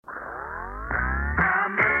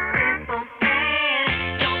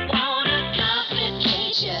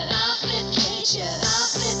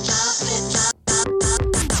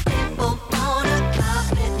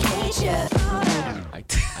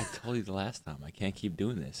literally the last time. I can't keep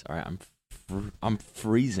doing this. All right, I'm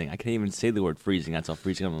freezing. I can't even say the word freezing. That's how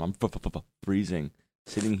freezing I'm freezing.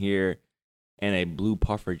 Sitting here in a blue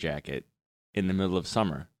puffer jacket in the middle of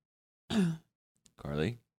summer.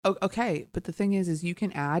 Carly? Oh, okay, but the thing is you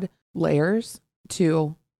can add layers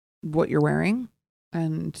to what you're wearing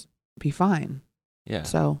and be fine. Yeah.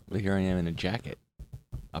 So well, here I am in a jacket,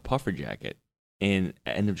 a puffer jacket, in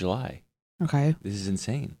end of July. Okay. This is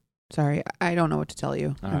insane. Sorry, I don't know what to tell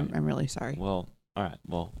you. Right. I'm really sorry. Well, all right.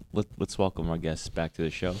 Well, let's welcome our guests back to the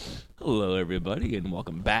show. Hello, everybody, and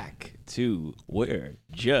welcome back to We're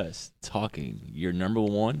Just Talking, your number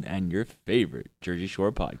one and your favorite Jersey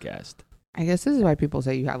Shore podcast. I guess this is why people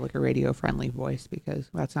say you have like a radio-friendly voice, because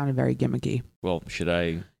that sounded very gimmicky. Well, should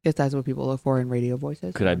I? If that's what people look for in radio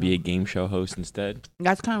voices. Could I be a game show host instead?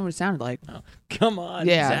 That's kind of what it sounded like. Oh, come on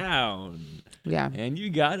down. Yeah. And you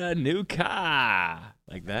got a new car.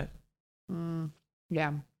 Like that? Yeah.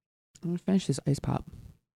 I'm going to finish this ice pop.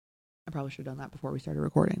 I probably should have done that before we started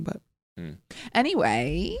recording, but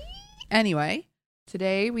anyway,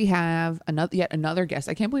 today we have yet another guest.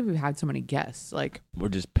 I can't believe we've had so many guests. Like, we're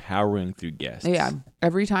just powering through guests. Yeah.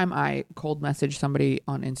 Every time I cold message somebody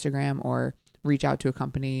on Instagram or reach out to a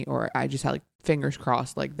company, or I just had like fingers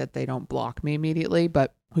crossed like that they don't block me immediately,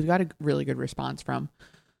 but we've got a really good response from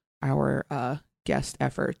our guest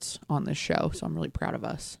efforts on this show, so I'm really proud of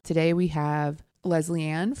us. Today we have Leslie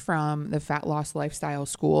Ann from the Fat Loss Lifestyle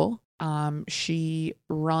School. She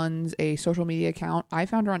runs a social media account. I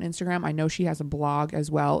found her on Instagram. I know she has a blog as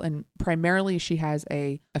well, and primarily she has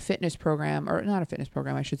a fitness program, or not a fitness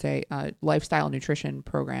program, I should say, a lifestyle nutrition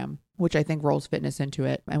program, which I think rolls fitness into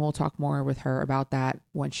it. And we'll talk more with her about that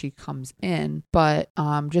when she comes in. But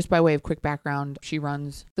just by way of quick background, she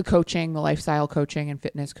runs the coaching, the lifestyle coaching and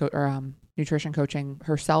fitness nutrition coaching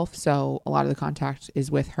herself. So a lot of the contact is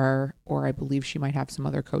with her, or I believe she might have some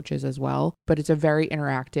other coaches as well. But it's a very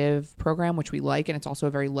interactive program, which we like. And it's also a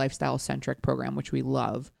very lifestyle centric program, which we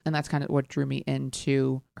love. And that's kind of what drew me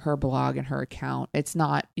into her blog and her account. It's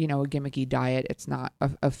not, a gimmicky diet. It's not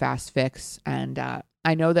a fast fix. And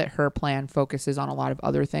I know that her plan focuses on a lot of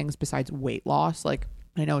other things besides weight loss. Like,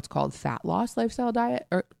 I know it's called Fat Loss Lifestyle Diet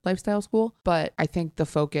or Lifestyle School, but I think the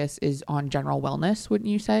focus is on general wellness, wouldn't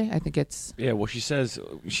you say? I think it's... Yeah, well, she says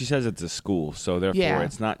it's a school, so therefore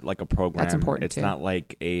it's not like a program. That's important It's too. not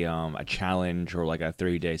like a challenge or like a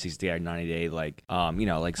 30-day, 60-day, 90-day, like,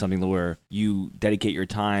 like something where you dedicate your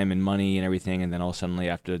time and money and everything, and then all suddenly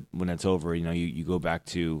after, when it's over, you go back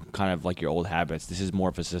to kind of like your old habits. This is more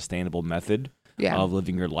of a sustainable method. Of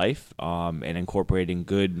living your life and incorporating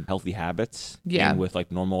good, healthy habits with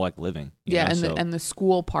like normal like living. And the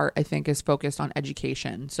school part, I think, is focused on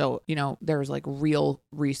education. So, there's like real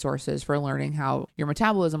resources for learning how your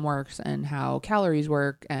metabolism works and how calories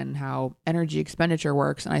work and how energy expenditure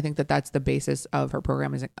works. And I think that that's the basis of her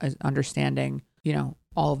program is understanding,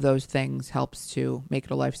 all of those things helps to make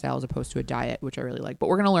it a lifestyle as opposed to a diet, which I really like. But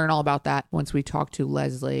we're going to learn all about that once we talk to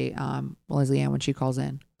Leslie Ann when she calls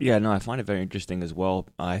in. Yeah, no, I find it very interesting as well.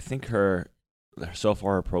 I think so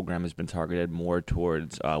far her program has been targeted more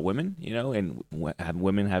towards women, and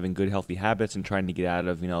women having good, healthy habits and trying to get out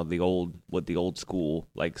of, the old school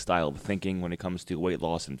like style of thinking when it comes to weight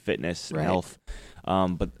loss and fitness and health.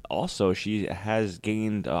 But also she has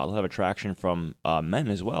gained a lot of attraction from men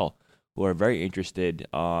as well, who are very interested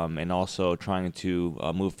and also trying to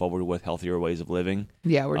move forward with healthier ways of living.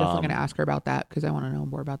 Yeah, we're definitely going to ask her about that because I want to know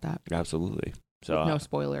more about that. Absolutely. So no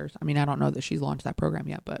spoilers. I mean, I don't know that she's launched that program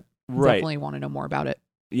yet, but definitely want to know more about it.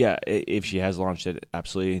 Yeah, if she has launched it,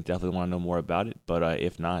 absolutely, definitely want to know more about it. But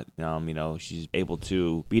if not, she's able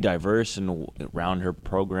to be diverse and around her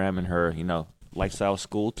program and her, lifestyle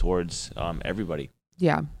school towards everybody.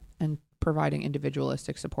 Yeah, and providing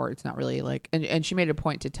individualistic support. It's not really like, and she made a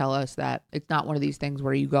point to tell us that it's not one of these things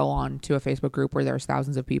where you go on to a Facebook group where there's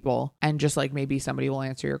thousands of people and just like maybe somebody will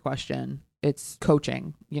answer your question. It's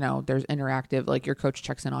coaching, there's interactive, like your coach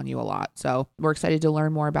checks in on you a lot. So we're excited to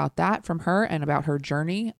learn more about that from her and about her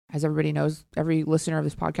journey. As everybody knows, every listener of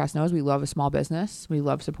this podcast knows, we love a small business. We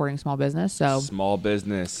love supporting small business. Small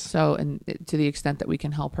business. So, and to the extent that we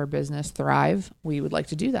can help her business thrive, we would like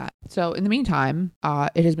to do that. So in the meantime,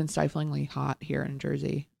 it has been stiflingly hot here in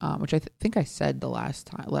Jersey, which I think I said the last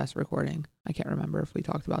recording. I can't remember if we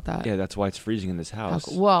talked about that. Yeah, that's why it's freezing in this house.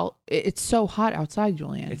 Well, it's so hot outside,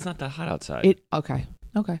 Julian. It's not that hot outside. Okay.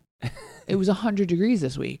 It was 100 degrees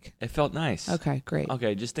this week. It felt nice. Okay, great.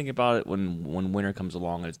 Okay, just think about it when winter comes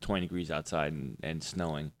along and it's 20 degrees outside and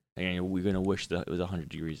snowing. And we're going to wish that it was 100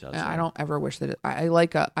 degrees outside. I don't ever wish that I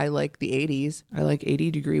like the 80s. I like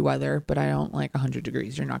 80-degree weather, but I don't like 100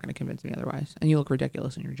 degrees. You're not going to convince me otherwise. And you look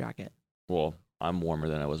ridiculous in your jacket. Well, I'm warmer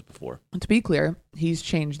than I was before. To be clear, he's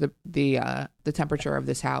changed the temperature of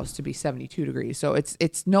this house to be 72 degrees. So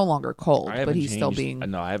it's no longer cold, but he's still being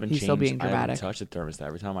no, I haven't he's changed. still being I haven't dramatic. touched the thermostat.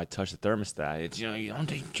 Every time I touch the thermostat, it's you don't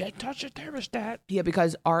touch the thermostat. Yeah,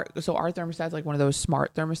 because our thermostat's like one of those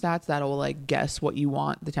smart thermostats that'll like guess what you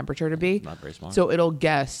want the temperature to be. Not very smart. So it'll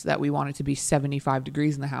guess that we want it to be 75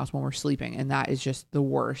 degrees in the house when we're sleeping, and that is just the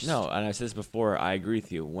worst. No, and I said this before. I agree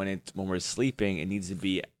with you. When we're sleeping, it needs to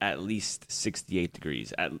be at least 68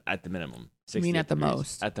 degrees at the minimum. You mean at the degrees.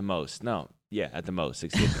 most? At the most. No, yeah, at the most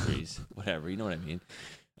 68 degrees. Whatever, you know what I mean.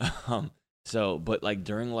 So, but like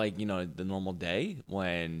during like the normal day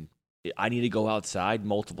when I need to go outside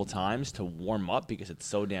multiple times to warm up because it's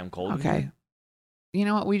so damn cold. Okay. Here. You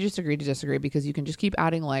know what? We just agreed to disagree because you can just keep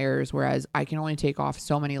adding layers, whereas I can only take off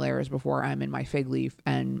so many layers before I'm in my fig leaf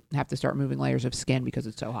and have to start moving layers of skin because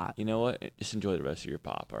it's so hot. You know what? Just enjoy the rest of your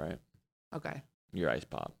pop, all right? Okay. Your ice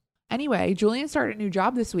pop. Anyway, Julian started a new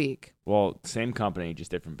job this week. Well, same company, just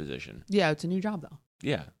different position. Yeah, it's a new job though.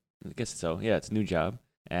 Yeah, I guess so. Yeah, it's a new job.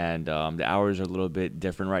 And the hours are a little bit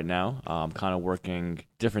different right now. Kind of working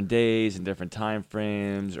different days and different time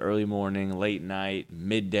frames, early morning, late night,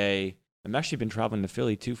 midday. I've actually been traveling to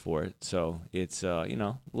Philly too for it. So it's, a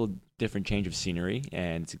little different change of scenery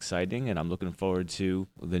and it's exciting. And I'm looking forward to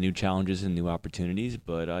the new challenges and new opportunities.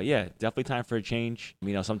 But yeah, definitely time for a change.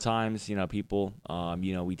 Sometimes, people,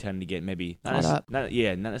 we tend to get maybe not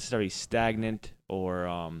necessarily stagnant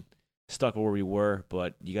or stuck where we were,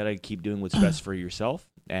 but you got to keep doing what's best for yourself.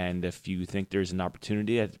 And if you think there's an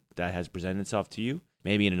opportunity that has presented itself to you,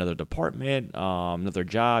 maybe in another department, another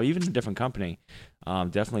job, even a different company,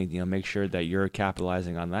 definitely make sure that you're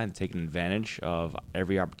capitalizing on that and taking advantage of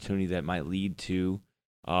every opportunity that might lead to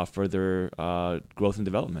further growth and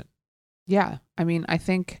development. Yeah, I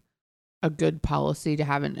think a good policy to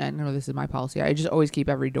have, and I know this is my policy, I just always keep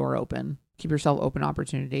every door open. Keep yourself open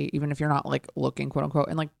opportunity, even if you're not like looking, quote unquote.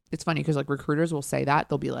 And like it's funny because like recruiters will say that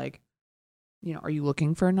they'll be like, are you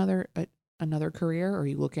looking for another career? Or are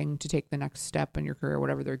you looking to take the next step in your career,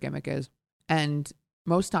 whatever their gimmick is? And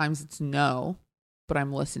most times it's no, but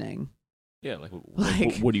I'm listening. Yeah,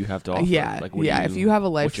 what do you have to offer? Yeah, if you have a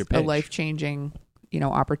life changing,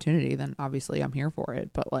 opportunity, then obviously I'm here for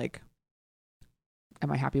it. But like,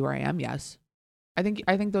 am I happy where I am? Yes. I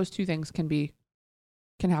think those two things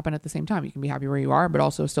can happen at the same time. You can be happy where you are, but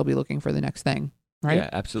also still be looking for the next thing. Right? Yeah,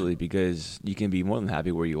 absolutely. Because you can be more than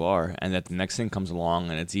happy where you are, and that the next thing comes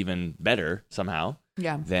along and it's even better somehow.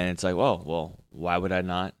 Yeah. Then it's like, well, why would I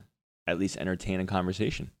not at least entertain a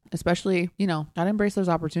conversation? Especially, gotta embrace those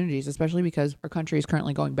opportunities, especially because our country is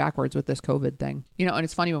currently going backwards with this COVID thing. And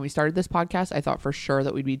it's funny, when we started this podcast, I thought for sure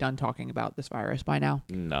that we'd be done talking about this virus by now.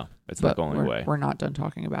 No, it's not going away. We're not done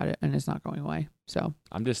talking about it, and it's not going away. So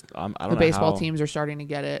I don't know. The baseball teams are starting to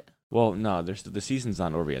get it. Well, no, the season's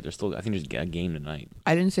not over yet. I think there's a game tonight.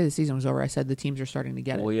 I didn't say the season was over. I said the teams are starting to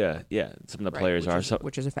get it. Well, yeah. Some of the players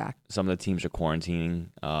which is a fact. Some of the teams are quarantining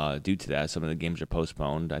due to that. Some of the games are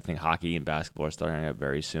postponed. I think hockey and basketball are starting up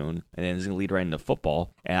very soon. And then it's going to lead right into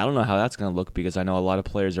football. And I don't know how that's going to look because I know a lot of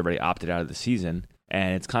players already opted out of the season.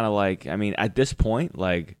 And it's kind of like, at this point,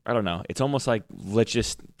 like, I don't know. It's almost like, let's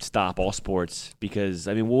just stop all sports because,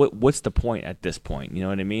 what's the point at this point? You know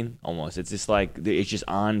what I mean? Almost. It's just like, it's just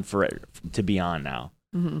on to be on now.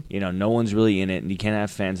 Mm-hmm. No one's really in it, and you can't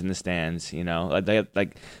have fans in the stands.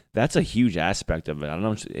 Like that's a huge aspect of it. I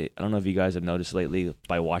don't know if you guys have noticed lately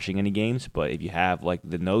by watching any games, but if you have, like,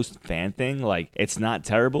 the no fan thing, like, it's not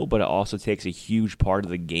terrible, but it also takes a huge part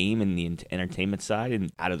of the game and the entertainment side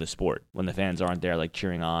and out of the sport when the fans aren't there, like,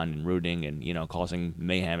 cheering on and rooting and causing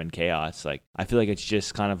mayhem and chaos. Like, I feel like it's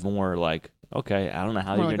just kind of more like, okay, I don't know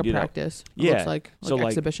how you're going to do practice. that. Yeah. Looks like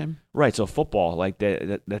exhibition. Right. So football, like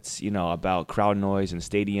that's, about crowd noise and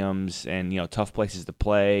stadiums and, tough places to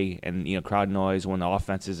play and, crowd noise when the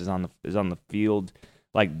offense is on the field.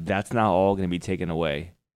 Like, that's not all going to be taken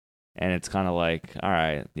away. And it's kind of like, all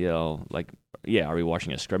right, are we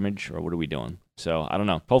watching a scrimmage or what are we doing? So I don't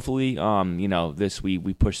know. Hopefully, this we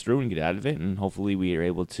push through and get out of it. And hopefully we are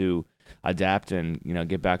able to adapt and,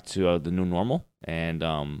 get back to the new normal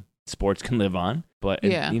and, sports can live on, but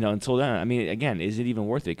until then, again, is it even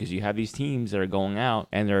worth it? Because you have these teams that are going out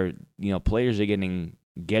and they're, players are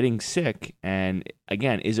getting sick, and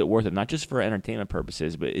again, is it worth it? Not just for entertainment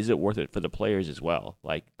purposes, but is it worth it for the players as well?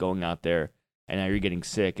 Like, going out there and now you're getting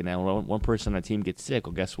sick, and then one person on the team gets sick.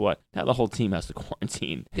 Well, guess what? Now the whole team has to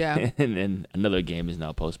quarantine. Yeah, and then another game is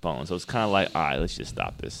now postponed. So it's kind of like, all right, let's just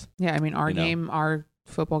stop this. Yeah, our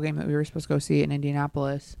football game that we were supposed to go see in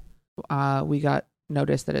Indianapolis, we got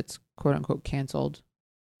notice that it's quote unquote canceled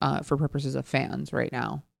for purposes of fans right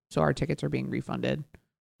now. So our tickets are being refunded.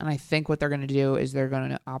 And I think what they're going to do is they're going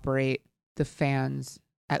to operate the fans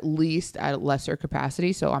at least at a lesser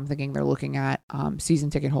capacity. So I'm thinking they're looking at season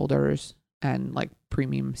ticket holders and like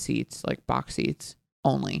premium seats, like box seats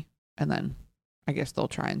only. And then I guess they'll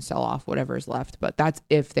try and sell off whatever is left. But that's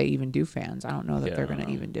if they even do fans. I don't know that they're going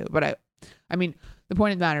to even do it. But I mean, the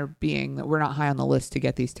point of the matter being that we're not high on the list to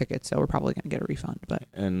get these tickets, so we're probably going to get a refund. But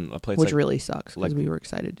and a place which like, really sucks because we were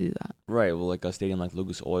excited to do that. Right. Well, like a stadium like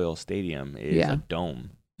Lucas Oil Stadium is a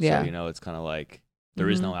dome. Yeah. So, it's kind of like there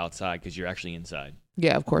is no outside because you're actually inside.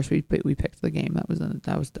 Yeah, of course we picked the game.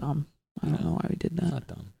 That was dumb. I don't know why we did that. It's not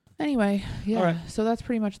dumb. Anyway, yeah. All right. So that's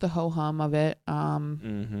pretty much the ho-hum of it.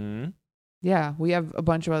 Yeah, we have a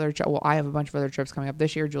bunch of other I have a bunch of other trips coming up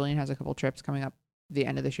this year. Julian has a couple trips coming up the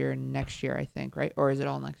end of this year and next year, I think, right? Or is it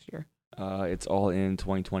all next year? It's all in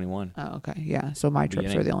 2021. Oh, okay. Yeah. So my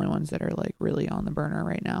trips are the only ones that are like really on the burner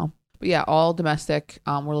right now. But yeah, all domestic.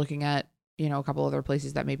 We're looking at, a couple other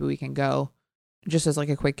places that maybe we can go just as like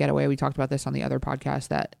a quick getaway. We talked about this on the other podcast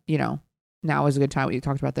that, now is a good time. We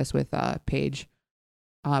talked about this with Paige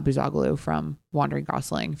Buzoglu from Wandering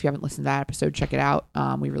Gosling. If you haven't listened to that episode, check it out.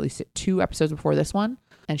 We released it 2 episodes before this one,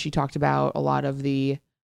 and she talked about a lot of the,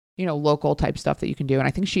 local type stuff that you can do. And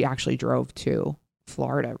I think she actually drove to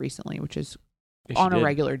Florida recently, which is on a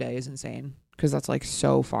regular day is insane because that's like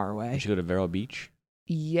so far away. Did she go to Vero Beach?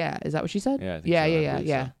 Yeah, is that what she said? Yeah,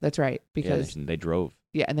 yeah. So. That's right. Because they drove.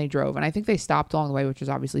 Yeah, and they drove, and I think they stopped along the way, which is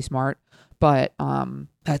obviously smart. But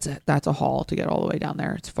that's a haul to get all the way down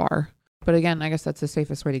there. It's far. But again, I guess that's the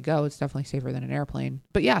safest way to go. It's definitely safer than an airplane.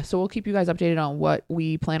 But yeah, so we'll keep you guys updated on what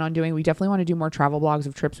we plan on doing. We definitely want to do more travel blogs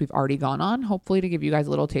of trips we've already gone on, hopefully to give you guys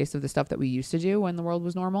a little taste of the stuff that we used to do when the world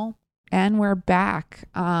was normal. And we're back.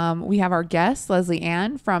 We have our guest, Leslie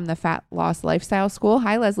Ann from the Fat Loss Lifestyle School.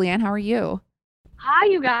 Hi, Leslie Ann. How are you? Hi,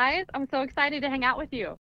 you guys. I'm so excited to hang out with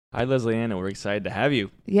you. Hi, Leslie Ann, and we're excited to have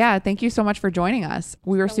you. Yeah, thank you so much for joining us.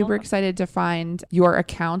 We were super excited to find your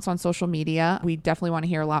accounts on social media. We definitely want to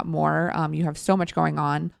hear a lot more. You have so much going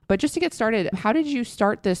on. But just to get started, how did you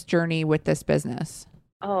start this journey with this business?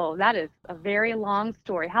 Oh, that is a very long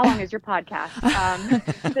story. How long is your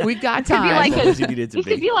podcast? We've got time. This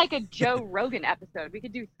could be like a Joe Rogan episode. We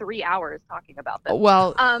could do 3 hours talking about this.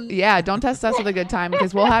 Well, yeah, don't test us with a good time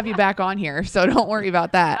because we'll have you back on here. So don't worry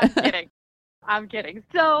about that. I'm kidding.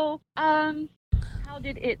 So, how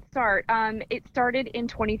did it start? It started in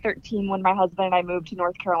 2013 when my husband and I moved to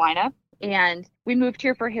North Carolina, and we moved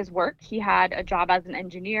here for his work. He had a job as an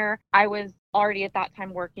engineer. I was already at that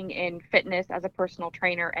time working in fitness as a personal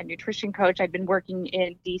trainer and nutrition coach. I'd been working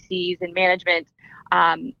in DCs and management.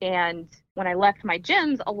 And when I left my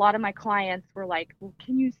gyms, a lot of my clients were like, well,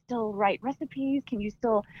 can you still write recipes? Can you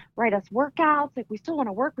still write us workouts? Like, we still want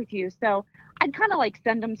to work with you. So I'd kind of like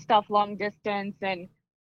send them stuff long distance. And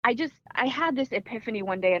I had this epiphany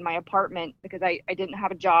one day in my apartment because I didn't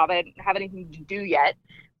have a job. I didn't have anything to do yet.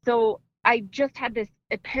 So I just had this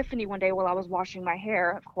epiphany one day while I was washing my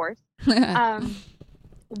hair, of course.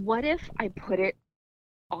 What if I put it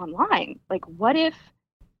online? Like, what if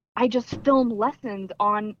I just film lessons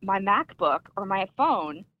on my MacBook or my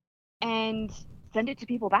phone and send it to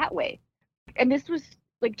people that way? And this was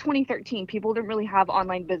like 2013. People didn't really have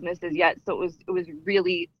online businesses yet, so it was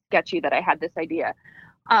really sketchy that I had this idea.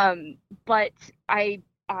 But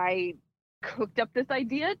I cooked up this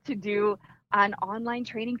idea to do an online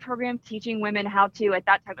training program teaching women how to, at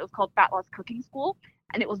that time it was called Fat Loss Cooking School,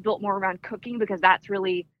 and it was built more around cooking because that's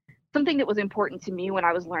really something that was important to me when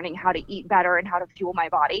I was learning how to eat better and how to fuel my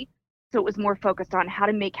body. So it was more focused on how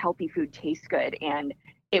to make healthy food taste good. And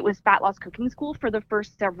it was Fat Loss Cooking School for the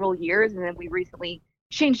first several years, and then we recently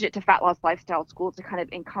changed it to Fat Loss Lifestyle School to kind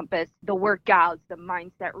of encompass the workouts, the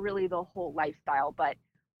mindset, really the whole lifestyle. But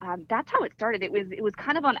that's how it started. It was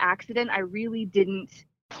kind of on accident. I really didn't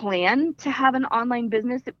plan to have an online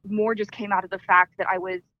business. It more just came out of the fact that I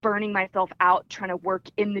was burning myself out trying to work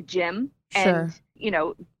in the gym and,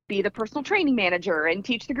 be the personal training manager and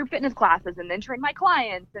teach the group fitness classes and then train my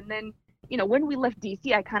clients. And then, when we left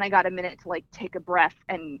DC, I kind of got a minute to like take a breath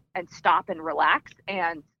and stop and relax.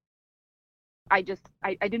 And I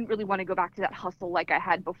didn't really want to go back to that hustle like I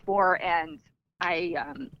had before. And I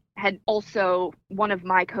had also, one of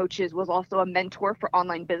my coaches was also a mentor for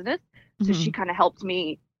online business. So she kind of helped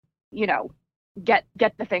me, get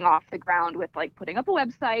the thing off the ground with like putting up a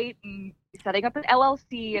website and setting up an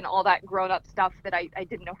LLC and all that grown up stuff that I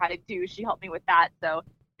didn't know how to do. She helped me with that. So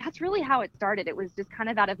that's really how it started. It was just kind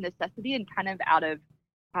of out of necessity and kind of out of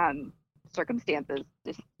circumstances.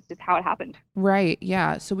 Just how it happened. Right.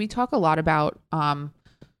 Yeah. So we talk a lot about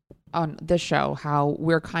on this show how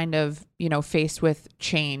we're kind of, faced with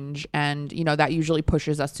change, and, that usually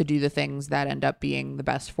pushes us to do the things that end up being the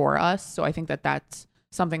best for us. So I think that that's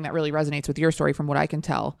something that really resonates with your story from what I can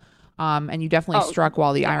tell. And you definitely struck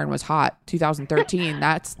while the iron was hot. 2013.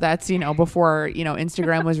 That's before,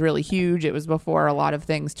 Instagram was really huge. It was before a lot of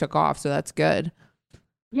things took off. So that's good.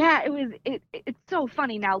 Yeah, it's so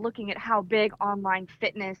funny now looking at how big online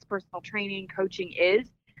fitness, personal training, coaching is.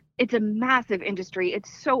 It's a massive industry.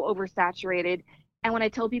 It's so oversaturated. And when I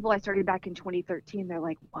tell people I started back in 2013, they're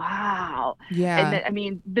like, wow. And Yeah. I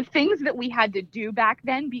mean, the things that we had to do back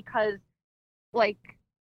then, because like,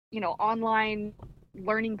 online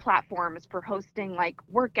learning platforms for hosting like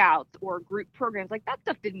workouts or group programs, like that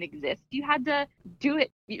stuff didn't exist. You had to do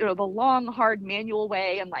it, the long, hard manual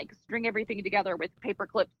way, and like string everything together with paper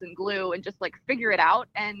clips and glue and just like figure it out.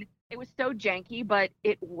 And it was so janky, but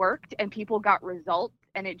it worked and people got results,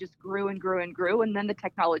 and it just grew and grew and grew. And then the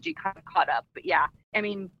technology kind of caught up. But yeah, I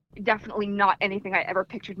mean, definitely not anything I ever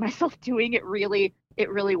pictured myself doing. It really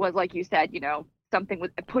was, like you said, something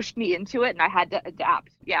pushed me into it and I had to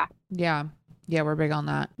adapt. Yeah. Yeah. Yeah, we're big on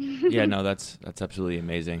that. Yeah, no, that's absolutely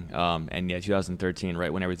amazing. And yeah, 2013,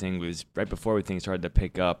 right when right before everything started to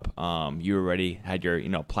pick up, you already had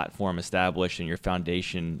your platform established and your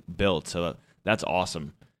foundation built. So that's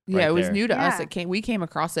awesome. Yeah, Right it was there. new to us. Yeah. We came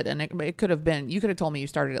across it, and it could have been. You could have told me you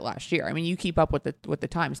started it last year. I mean, you keep up with the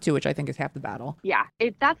times too, which I think is half the battle. Yeah,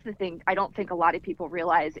 that's the thing I don't think a lot of people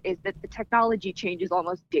realize, is that the technology changes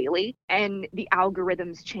almost daily, and the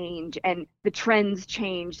algorithms change and the trends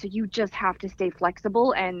change. So you just have to stay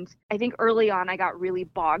flexible. And I think early on I got really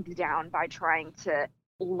bogged down by trying to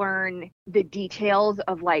learn the details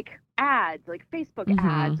of like ads, like Facebook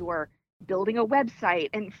ads, or building a website.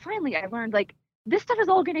 And finally I learned, like, this stuff is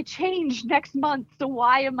all going to change next month. So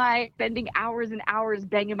why am I spending hours and hours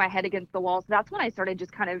banging my head against the wall? So that's when I started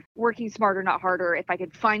just kind of working smarter, not harder. If I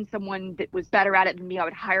could find someone that was better at it than me, I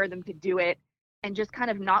would hire them to do it, and just kind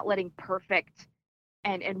of not letting perfect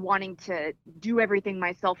and wanting to do everything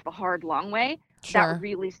myself the hard, long way. Sure. That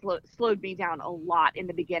really slowed me down a lot in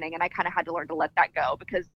the beginning. And I kind of had to learn to let that go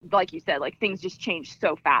because, like you said, like things just change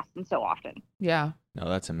so fast and so often. Yeah. No,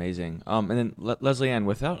 that's amazing. And then Leslie Ann,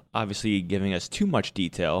 without obviously giving us too much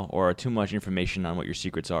detail or too much information on what your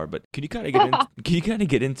secrets are, but could you kind of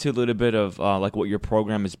get into a little bit of like what your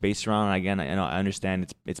program is based around? Again, I understand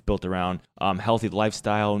it's built around healthy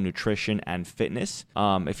lifestyle, nutrition, and fitness.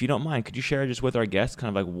 If you don't mind, could you share just with our guests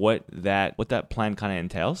kind of like what that plan kind of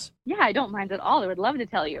entails? Yeah, I don't mind at all. I would love to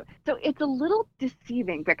tell you. So it's a little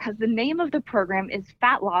deceiving because the name of the program is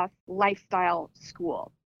Fat Loss Lifestyle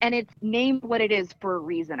School. And it's named what it is for a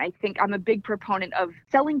reason. I think I'm a big proponent of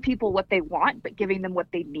selling people what they want, but giving them what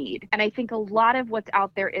they need. And I think a lot of what's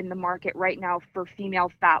out there in the market right now for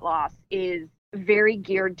female fat loss is very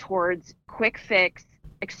geared towards quick fix,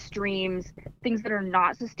 extremes, things that are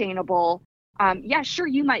not sustainable. Yeah, sure,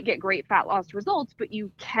 you might get great fat loss results, but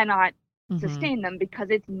you cannot sustain them because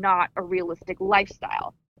it's not a realistic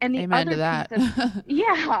lifestyle. And the Amen other to that.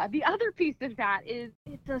 the other piece of that is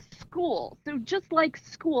it's a school. So just like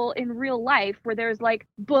school in real life, where there's like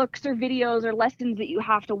books or videos or lessons that you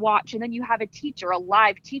have to watch, and then you have a teacher, a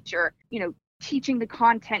live teacher, teaching the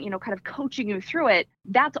content, kind of coaching you through it.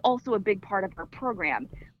 That's also a big part of our program.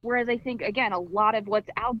 Whereas I think, again, a lot of what's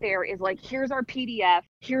out there is like, here's our PDF,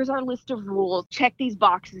 here's our list of rules, check these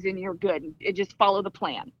boxes and you're good. And just follow the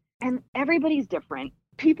plan. And everybody's different.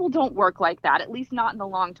 People don't work like that, at least not in the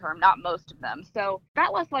long term, not most of them. So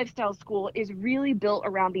Fat Loss Lifestyle School is really built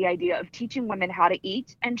around the idea of teaching women how to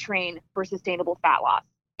eat and train for sustainable fat loss.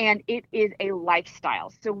 And it is a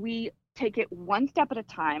lifestyle. So we take it one step at a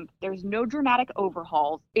time. There's no dramatic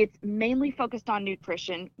overhauls. It's mainly focused on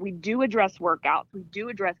nutrition. We do address workouts. We do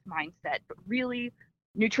address mindset, but really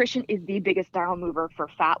nutrition is the biggest dial mover for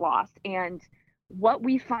fat loss. And what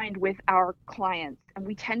we find with our clients, and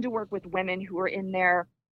we tend to work with women who are in their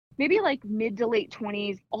maybe like mid to late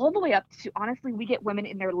 20s, all the way up to, honestly, we get women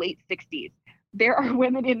in their late 60s. There are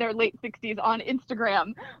women in their late 60s on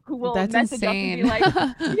Instagram who will message us and be like,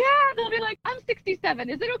 yeah, they'll be like, I'm 67.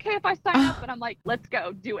 Is it okay if I sign up? And I'm like, let's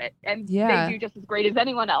go, do it. And they do just as great as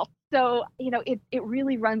anyone else. So, it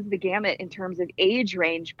really runs the gamut in terms of age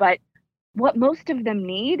range. But what most of them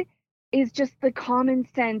need is just the common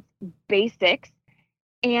sense basics.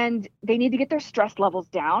 And they need to get their stress levels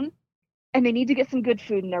down, and they need to get some good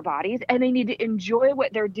food in their bodies, and they need to enjoy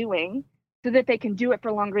what they're doing so that they can do it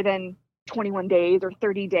for longer than 21 days or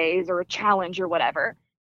 30 days or a challenge or whatever.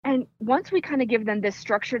 And once we kind of give them this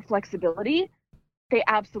structured flexibility, they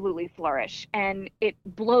absolutely flourish, and it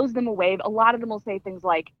blows them away. A lot of them will say things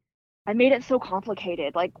like, I made it so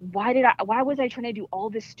complicated. Like, why was I trying to do all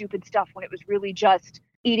this stupid stuff when it was really just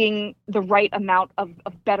eating the right amount of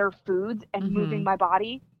better foods and moving my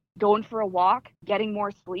body, going for a walk, getting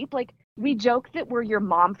more sleep? Like, we joke that we're your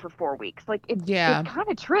mom for 4 weeks. Like, it's kind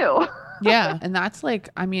of true. Yeah. And that's like,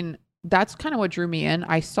 I mean, that's kind of what drew me in.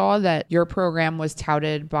 I saw that your program was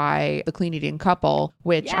touted by the Clean Eating Couple,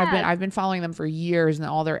 which I've been following them for years and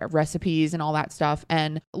all their recipes and all that stuff.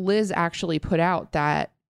 And Liz actually put out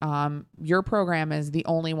that your program is the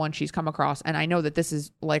only one she's come across. And I know that this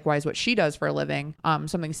is likewise what she does for a living,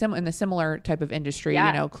 something in the similar type of industry,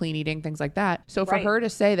 you know, clean eating, things like that. So for her to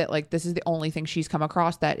say that like, this is the only thing she's come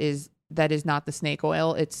across that is not the snake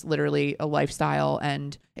oil, it's literally a lifestyle,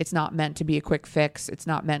 and it's not meant to be a quick fix. It's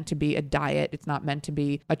not meant to be a diet. It's not meant to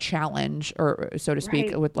be a challenge, or so to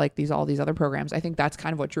speak, with like all these other programs. I think that's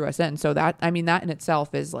kind of what drew us in. So that in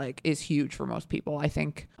itself is huge for most people. I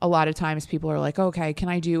think a lot of times people are like, okay, can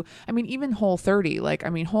I do, even Whole30,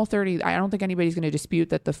 Whole30, I don't think anybody's going to dispute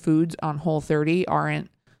that the foods on Whole30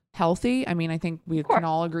 aren't healthy. I think we can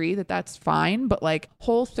all agree that that's fine, but like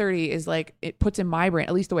Whole30 is like, it puts in my brain,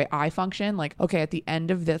 at least the way I function, like, okay, at the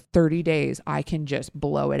end of the 30 days, I can just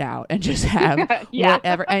blow it out and just have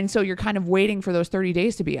whatever. And so you're kind of waiting for those 30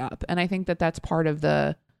 days to be up. And I think that that's part of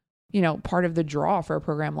the draw for a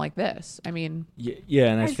program like this. And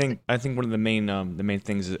I think one of the main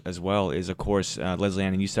things as well is, of course, Leslie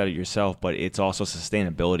Ann, and you said it yourself, but it's also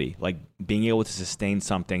sustainability, like being able to sustain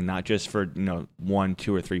something not just for 1,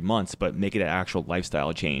 2, or 3 months, but make it an actual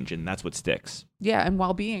lifestyle change, and that's what sticks. Yeah, and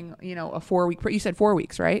while being a 4 week, you said 4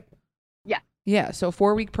 weeks, right? Yeah. So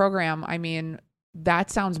 4 week program.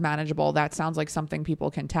 That sounds manageable. That sounds like something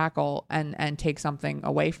people can tackle and take something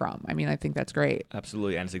away from. I think that's great.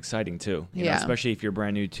 Absolutely. And it's exciting too. You know, especially if you're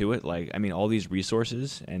brand new to it. Like, all these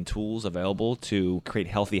resources and tools available to create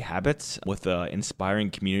healthy habits with an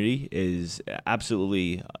inspiring community is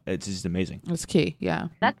absolutely, it's just amazing. It's key. Yeah.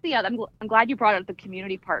 That's I'm glad you brought up the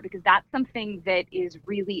community part, because that's something that is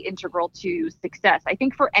really integral to success. I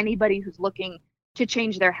think for anybody who's looking to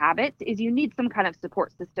change their habits, is you need some kind of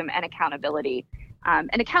support system and accountability.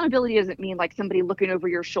 And accountability doesn't mean like somebody looking over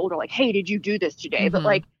your shoulder like, hey, did you do this today? But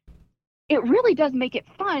like, it really does make it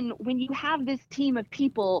fun when you have this team of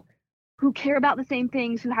people who care about the same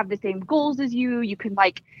things, who have the same goals as you. You can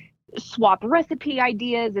like swap recipe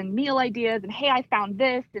ideas and meal ideas, and hey, I found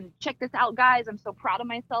this, and check this out, guys. I'm so proud of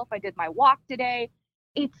myself. I did my walk today.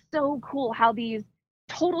 It's so cool how these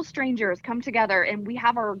total strangers come together, and we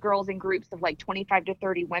have our girls in groups of like 25 to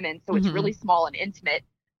 30 women. So it's really small and intimate.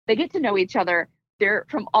 They get to know each other. They're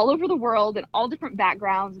from all over the world and all different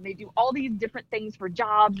backgrounds, and they do all these different things for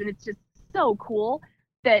jobs. And it's just so cool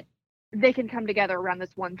that they can come together around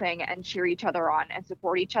this one thing and cheer each other on and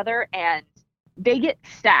support each other. And they get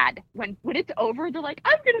sad when it's over. They're like,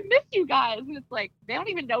 I'm gonna miss you guys, and it's like they don't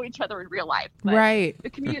even know each other in real life. But right.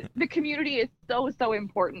 The community is so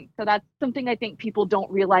important. So that's something I think people don't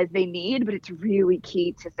realize they need, but it's really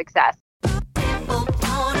key to success.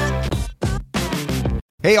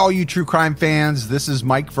 Hey, all you true crime fans, this is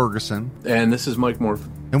Mike Ferguson. And this is Mike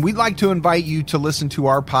Morford. And we'd like to invite you to listen to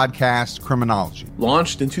our podcast, Criminology.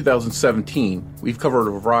 Launched in 2017, we've covered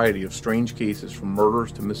a variety of strange cases from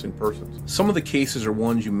murders to missing persons. Some of the cases are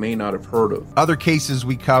ones you may not have heard of. Other cases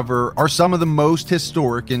we cover are some of the most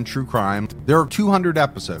historic in true crime. There are 200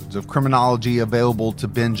 episodes of Criminology available to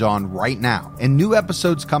binge on right now, and new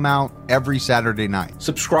episodes come out every Saturday night.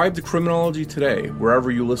 Subscribe to Criminology today,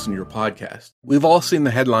 wherever you listen to your podcast. We've all seen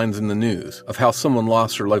the headlines in the news of how someone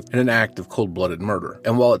lost their life in an act of cold-blooded murder.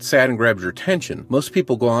 And while it's sad and grabs your attention, most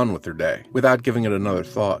people go on with their day without giving it another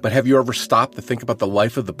thought. But have you ever stopped to think about the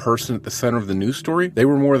life of the person at the center of the news story? They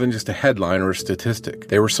were more than just a headline or a statistic.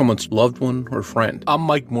 They were someone's loved one or friend. I'm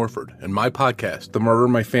Mike Morford, and my podcast, The Murder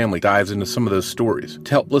in My Family, dives into some of those stories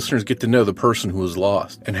to help listeners get to know the person who was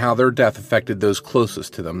lost and how their death affected those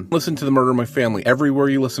closest to them. Listen to The Murder in My Family everywhere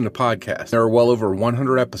you listen to podcasts. There are well over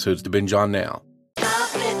 100 episodes to binge on now.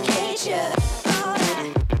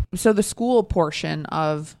 So the school portion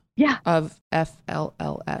of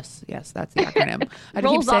FLLS, yes, that's the acronym. I had to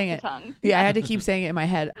keep saying it. Yeah, I had to keep saying it in my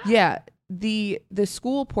head. Yeah, the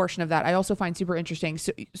school portion of that I also find super interesting.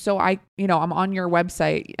 So I, I'm on your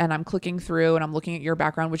website and I'm clicking through and I'm looking at your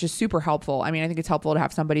background, which is super helpful. I think it's helpful to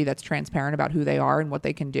have somebody that's transparent about who they are and what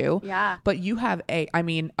they can do. Yeah. But you have a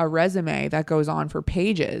resume that goes on for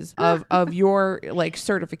pages of your like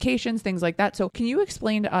certifications, things like that. So can you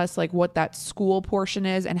explain to us like what that school portion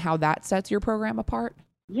is and how that sets your program apart?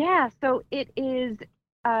 Yeah. So it is,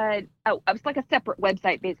 it's like a separate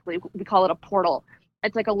website, basically. We call it a portal.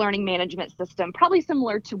 It's like a learning management system, probably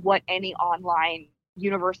similar to what any online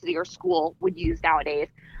university or school would use nowadays.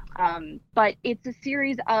 But it's a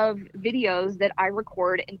series of videos that I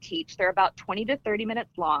record and teach. They're about 20 to 30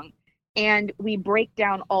 minutes long. And we break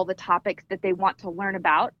down all the topics that they want to learn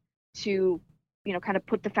about to, kind of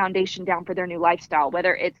put the foundation down for their new lifestyle,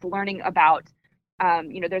 whether it's learning about,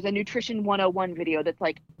 there's a nutrition 101 video that's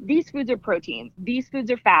like, these foods are proteins, these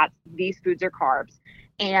foods are fats, these foods are carbs.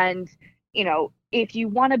 And, if you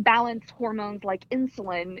want to balance hormones like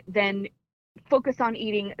insulin, then focus on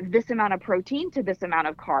eating this amount of protein to this amount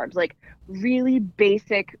of carbs, like really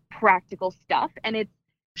basic practical stuff. And it's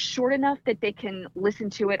short enough that they can listen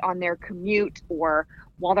to it on their commute or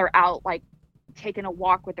while they're out, like taking a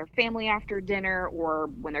walk with their family after dinner or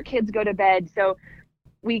when their kids go to bed. So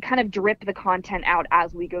we kind of drip the content out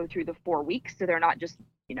as we go through the 4 weeks. So they're not just,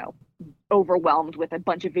 overwhelmed with a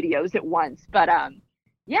bunch of videos at once. But,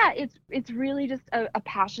 yeah, it's really just a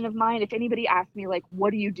passion of mine. If anybody asked me, like,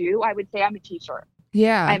 what do you do? I would say I'm a teacher.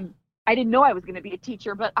 Yeah. I didn't know I was going to be a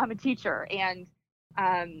teacher, but I'm a teacher. And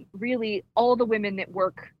really all the women that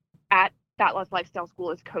work at Fat Loss Lifestyle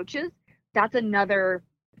School as coaches, that's another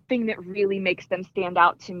thing that really makes them stand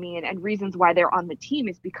out to me. And reasons why they're on the team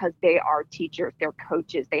is because they are teachers, they're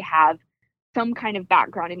coaches. They have some kind of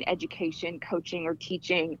background in education, coaching, or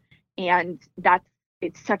teaching. And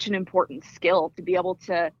it's such an important skill to be able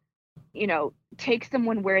to, take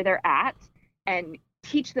someone where they're at and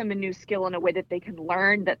teach them a new skill in a way that they can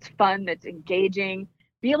learn, that's fun, that's engaging,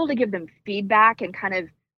 be able to give them feedback and kind of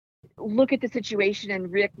look at the situation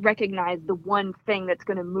and recognize the one thing that's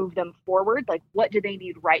going to move them forward. Like, what do they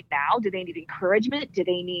need right now? Do they need encouragement? Do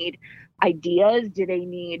they need ideas? Do they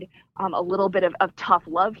need a little bit of tough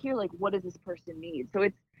love here? Like, what does this person need? So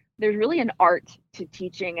there's really an art to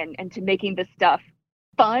teaching and to making this stuff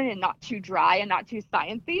fun and not too dry and not too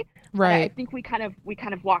sciencey. Right. I think we kind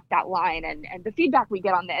of walk that line, and the feedback we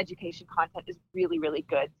get on the education content is really, really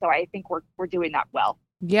good. So I think we're doing that well.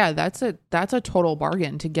 Yeah, that's a total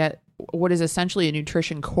bargain to get what is essentially a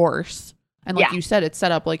nutrition course. And like you said, it's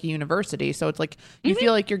set up like a university. So it's like you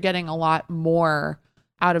feel like you're getting a lot more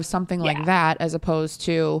out of something like that as opposed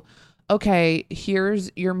to, okay,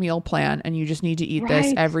 here's your meal plan and you just need to eat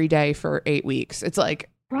this every day for 8 weeks. It's like,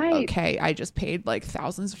 okay, I just paid like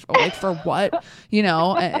thousands for what,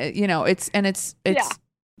 it's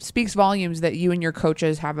speaks volumes that you and your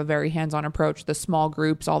coaches have a very hands-on approach, the small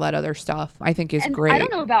groups, all that other stuff, I think is great. I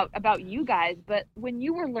don't know about you guys, but when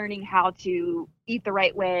you were learning how to eat the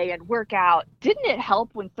right way and work out, didn't it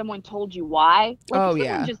help when someone told you why? Like if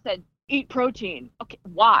someone just said, eat protein. Okay,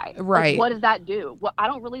 why? Right. Like, what does that do? Well, I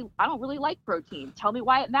don't really like protein. Tell me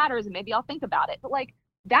why it matters and maybe I'll think about it. But like,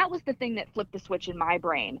 that was the thing that flipped the switch in my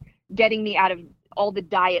brain, getting me out of all the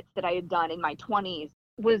diets that I had done in my 20s,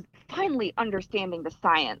 was finally understanding the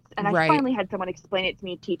science. And I finally had someone explain it to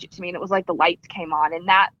me, teach it to me. And it was like the lights came on. And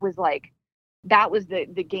that was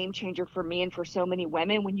the game changer for me and for so many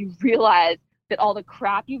women, when you realize that all the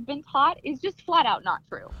crap you've been taught is just flat out not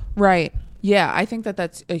true. Right. Yeah, I think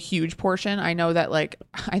that's a huge portion. I know that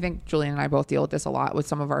I think Julian and I both deal with this a lot with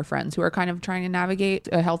some of our friends who are kind of trying to navigate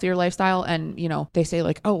a healthier lifestyle. And, they say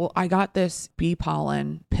like, oh, well, I got this bee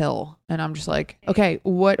pollen pill. And I'm just like, okay,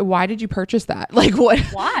 why did you purchase that? Like what?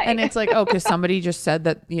 Why? And it's like, oh, because somebody just said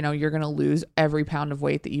that, you're going to lose every pound of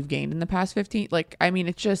weight that you've gained in the past 15. Like, I mean,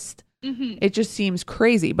 it just seems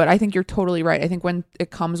crazy, but I think you're totally right. I think when it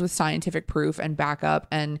comes with scientific proof and backup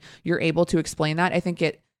and you're able to explain that, I think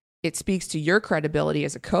it speaks to your credibility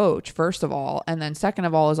as a coach, first of all. And then second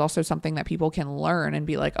of all, is also something that people can learn and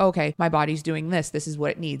be like, okay, my body's doing this. This is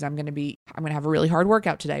what it needs. I'm going to have a really hard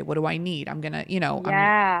workout today. What do I need? I'm going to,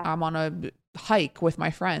 I'm on a hike with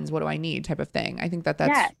my friends. What do I need? Type of thing. I think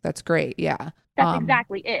that's great. Yeah. That's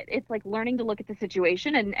exactly it. It's like learning to look at the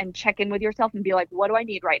situation and check in with yourself and be like, what do I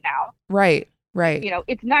need right now? Right.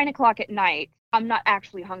 It's 9:00 at night. I'm not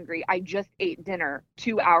actually hungry. I just ate dinner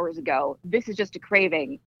 2 hours ago. This is just a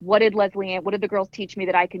craving. What did the girls teach me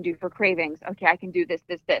that I can do for cravings? Okay, I can do this.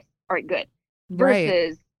 All right, good.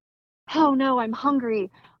 Versus, oh no, I'm hungry.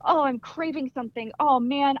 Oh, I'm craving something. Oh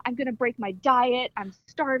man, I'm going to break my diet. I'm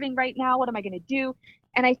starving right now. What am I going to do?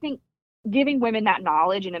 And I think giving women that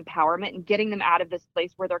knowledge and empowerment and getting them out of this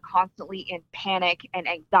place where they're constantly in panic and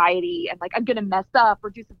anxiety and like, I'm going to mess up or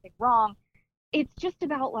do something wrong. It's just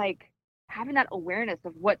about like having that awareness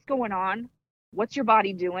of what's going on, what's your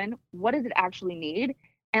body doing, what does it actually need,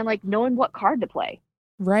 and like knowing what card to play.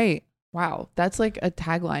 Right. Wow. That's like a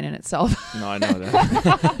tagline in itself. No, I know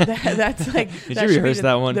that. That's like, Did you rehearse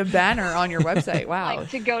that one? The banner on your website. Wow.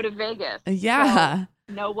 Like to go to Vegas. Yeah.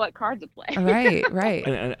 know what card to play. Right.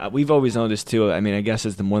 And we've always noticed too. I mean, I guess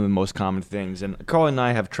it's one of the most common things. And Carl and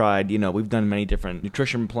I have tried. We've done many different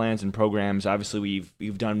nutrition plans and programs. Obviously,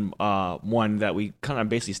 we've done one that we kind of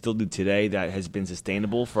basically still do today that has been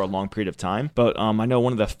sustainable for a long period of time. But I know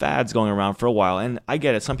one of the fads going around for a while, and I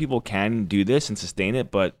get it. Some people can do this and sustain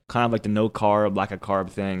it, but kind of like the no carb, lack of carb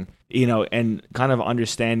thing. And kind of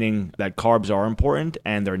understanding that carbs are important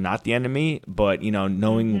and they're not the enemy, but,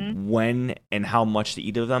 knowing when and how much to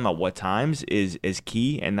eat of them at what times is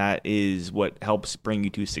key. And that is what helps bring you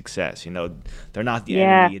to success. They're not the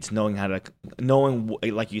enemy. It's knowing,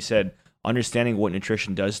 like you said, understanding what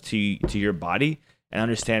nutrition does to your body and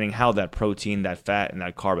understanding how that protein, that fat, and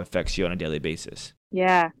that carb affects you on a daily basis.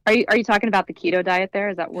 Yeah. Are you talking about the keto diet there?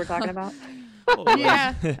 Is that what we're talking about?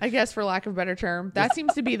 Yeah, I guess for lack of a better term. That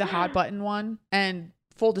seems to be the hot button one. And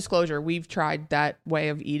full disclosure, we've tried that way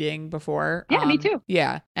of eating before. Yeah, me too.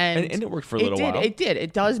 Yeah. And it worked for a little while. It did.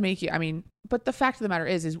 It does make you, but the fact of the matter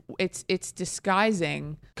is it's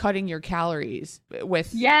disguising cutting your calories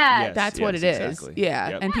with that's what it is. Exactly. Yeah.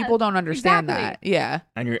 Yep. And people don't understand that. Yeah.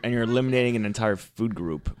 And you're eliminating an entire food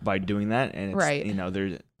group by doing that. And it's,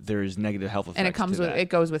 right. There's negative health effects. And it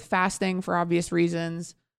goes with fasting for obvious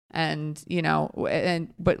reasons. And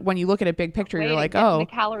but when you look at a big picture, you're like, the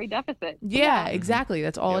calorie deficit. Yeah, exactly.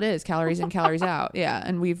 That's all it is. Calories in, calories out. Yeah.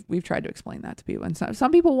 And we've tried to explain that to people. And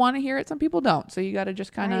some people want to hear it, some people don't. So you got to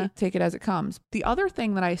just kind of take it as it comes. The other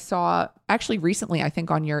thing that I saw actually recently, I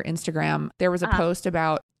think on your Instagram, there was a post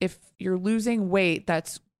about if you're losing weight,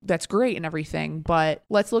 that's great and everything, but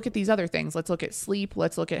let's look at these other things. Let's look at sleep.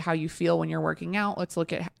 Let's look at how you feel when you're working out. Let's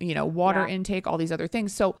look at, water intake, all these other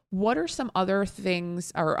things. So what are some other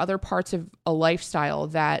things or other parts of a lifestyle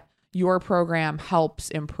that your program helps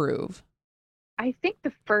improve? I think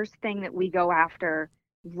the first thing that we go after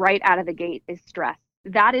right out of the gate is stress.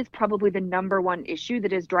 That is probably the number one issue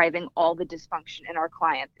that is driving all the dysfunction in our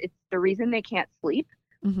clients. It's the reason they can't sleep.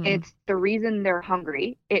 Mm-hmm. It's the reason they're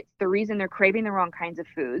hungry. It's the reason they're craving the wrong kinds of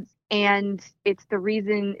foods. And it's the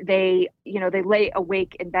reason they lay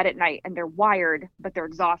awake in bed at night and they're wired, but they're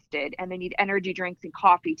exhausted and they need energy drinks and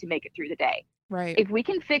coffee to make it through the day. Right. If we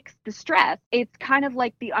can fix the stress, it's kind of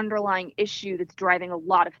like the underlying issue that's driving a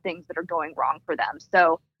lot of things that are going wrong for them.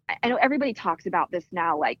 So I know everybody talks about this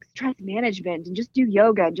now, like stress management and just do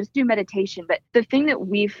yoga and just do meditation. But the thing that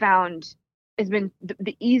we've found has been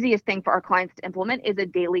the easiest thing for our clients to implement is a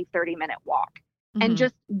daily 30-minute walk. Mm-hmm. And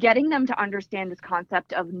just getting them to understand this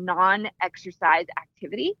concept of non-exercise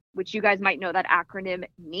activity, which you guys might know that acronym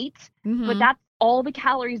NEAT, but that's all the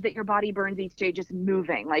calories that your body burns each day just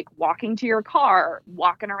moving, like walking to your car,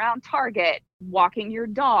 walking around Target, walking your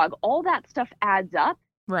dog, all that stuff adds up.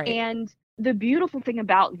 Right. And the beautiful thing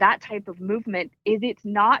about that type of movement is it's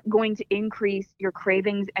not going to increase your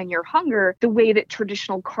cravings and your hunger the way that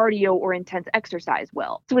traditional cardio or intense exercise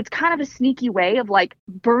will. So it's kind of a sneaky way of like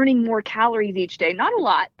burning more calories each day. Not a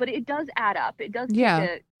lot, but it does add up. It does,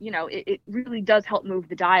 it really does help move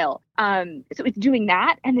the dial. So it's doing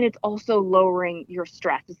that. And then it's also lowering your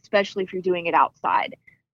stress, especially if you're doing it outside.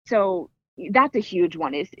 So that's a huge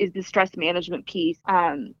one is the stress management piece.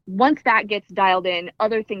 Once that gets dialed in,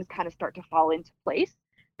 other things kind of start to fall into place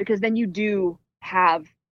because then you do have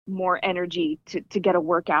more energy to get a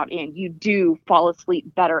workout in. You do fall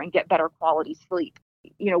asleep better and get better quality sleep.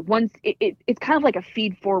 Once it's kind of like a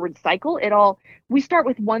feed forward cycle. We start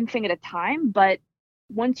with one thing at a time, but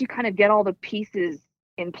once you kind of get all the pieces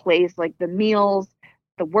in place, like the meals,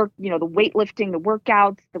 the work, the weightlifting, the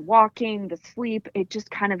workouts, the walking, the sleep, it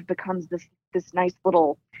just kind of becomes this nice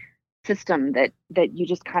little system that you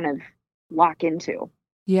just kind of lock into.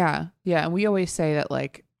 Yeah. Yeah. And we always say that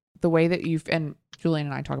like the way that and Julian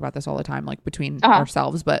and I talk about this all the time, like between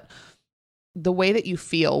ourselves, but the way that you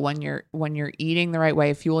feel when you're eating the right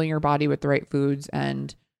way, fueling your body with the right foods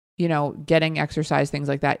and, getting exercise, things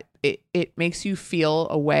like that, it makes you feel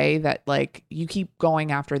a way that like you keep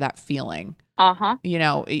going after that feeling. And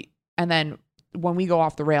then when we go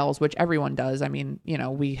off the rails, which everyone does,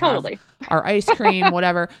 we have our ice cream,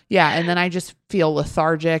 whatever. Yeah. And then I just feel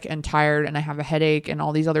lethargic and tired and I have a headache and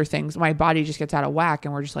all these other things. My body just gets out of whack.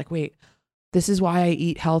 And we're just like, wait, this is why I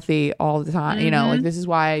eat healthy all the time. Mm-hmm. This is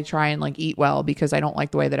why I try and like eat well because I don't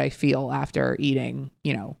like the way that I feel after eating,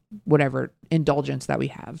 whatever indulgence that we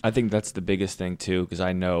have. I think that's the biggest thing too, because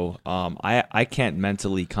I know I can't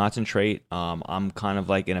mentally concentrate. I'm kind of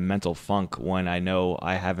like in a mental funk when I know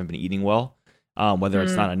I haven't been eating well, whether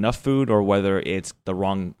it's not enough food or whether it's the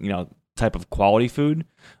wrong, type of quality food.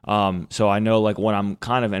 So I know like when I'm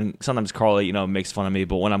kind of, and sometimes Carly, makes fun of me,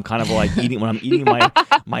 but when I'm kind of like when I'm eating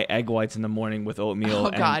my egg whites in the morning with oatmeal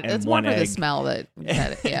and it's one more for egg, the smell that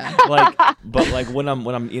yeah. but like when I'm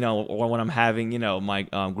or when I'm having my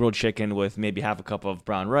grilled chicken with maybe half a cup of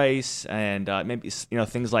brown rice and maybe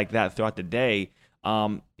things like that throughout the day.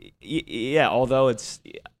 Yeah, although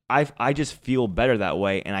I just feel better that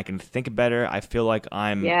way, and I can think better. I feel like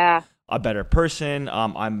I'm a better person.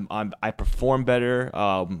 I perform better.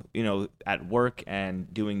 At work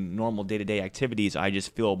and doing normal day-to-day activities. I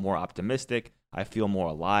just feel more optimistic. I feel more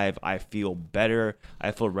alive. I feel better.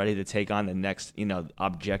 I feel ready to take on the next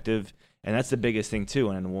objective. And that's the biggest thing too.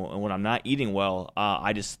 And when I'm not eating well,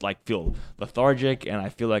 I just like feel lethargic, and I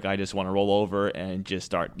feel like I just want to roll over and just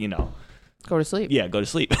start, go to sleep. Yeah, go to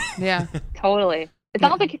sleep. Yeah. Totally. It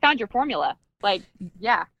sounds like you found your formula. Like,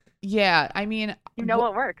 yeah. Yeah. I mean,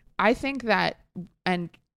 what works. I think that, and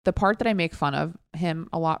the part that I make fun of him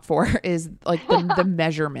a lot for is like the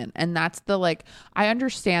measurement. And that's the like, I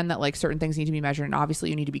understand that like certain things need to be measured, and obviously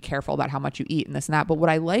you need to be careful about how much you eat and this and that. But what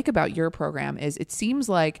I like about your program is it seems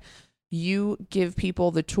like you give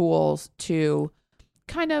people the tools to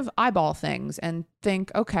kind of eyeball things and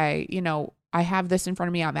think, okay, I have this in front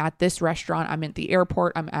of me. I'm at this restaurant. I'm at the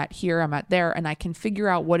airport. I'm at here. I'm at there. And I can figure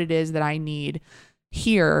out what it is that I need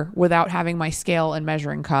here without having my scale and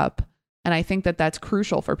measuring cup. And I think that that's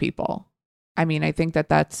crucial for people. I mean, I think that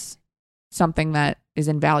that's something that is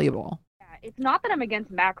invaluable. It's not that I'm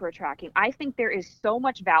against macro tracking. I think there is so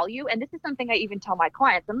much value. And this is something I even tell my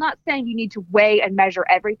clients. I'm not saying you need to weigh and measure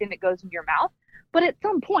everything that goes in your mouth, but at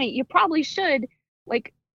some point you probably should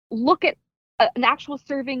like look at an actual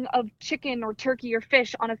serving of chicken or turkey or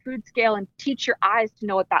fish on a food scale and teach your eyes to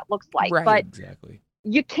know what that looks like. Right. But Exactly.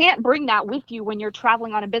 You can't bring that with you when you're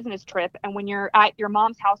traveling on a business trip and when you're at your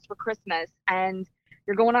mom's house for Christmas and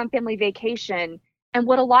you're going on family vacation. And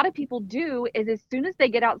what a lot of people do is as soon as they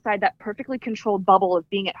get outside that perfectly controlled bubble of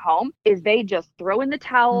being at home is they just throw in the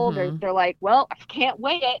towel. Mm-hmm. They're like, well, I can't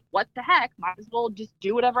weigh it. What the heck? Might as well just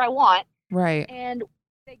do whatever I want. Right. And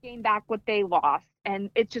they gain back what they lost. And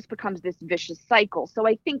it just becomes this vicious cycle. So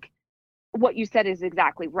I think what you said is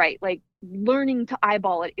exactly right. Like learning to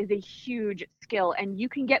eyeball it is a huge skill, and you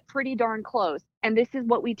can get pretty darn close. And this is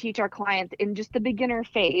what we teach our clients in just the beginner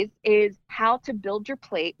phase, is how to build your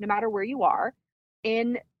plate no matter where you are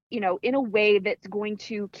in a way that's going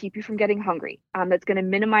to keep you from getting hungry, that's going to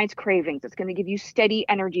minimize cravings. It's going to give you steady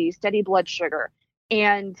energy, steady blood sugar.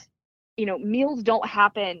 And meals don't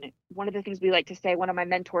happen. One of the things we like to say, one of my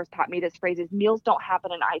mentors taught me this phrase, is meals don't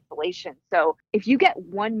happen in isolation. So if you get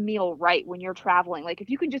one meal right when you're traveling, like if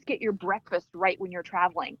you can just get your breakfast right when you're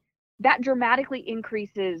traveling, that dramatically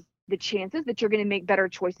increases the chances that you're going to make better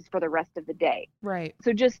choices for the rest of the day. Right.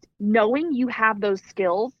 So just knowing you have those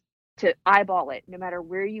skills to eyeball it, no matter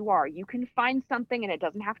where you are, you can find something, and it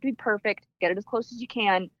doesn't have to be perfect. Get it as close as you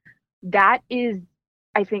can. That is,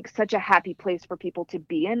 I think, such a happy place for people to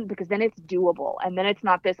be in, because then it's doable, and then it's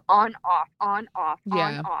not this on off on off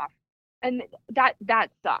on off, and that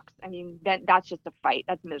sucks. I mean, that's just a fight.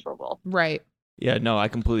 That's miserable. Right. Yeah, no, I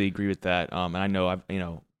completely agree with that. And I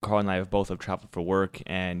know Carl and I have both traveled for work,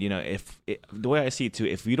 and the way I see it too,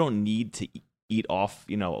 if you don't need to eat off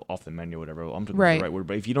the menu or whatever, I'm talking the right word,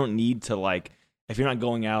 but if you don't need to if you're not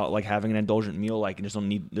going out having an indulgent meal,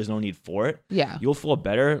 there's no need for it. Yeah, you'll feel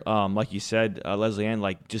better. Like you said, Leslie Ann,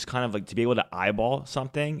 just kind of to be able to eyeball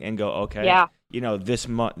something and go, okay, this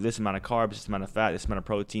amount of carbs, this amount of fat, this amount of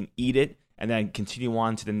protein, eat it, and then continue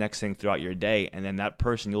on to the next thing throughout your day. And then that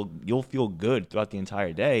person, you'll feel good throughout the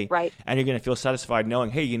entire day, right? And you're gonna feel satisfied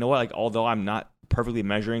knowing, hey, you know what? Although I'm not perfectly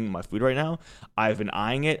measuring my food right now, I've been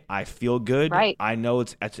eyeing it. I feel good. Right. I know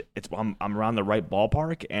I'm around the right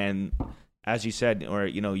ballpark, and as you said, or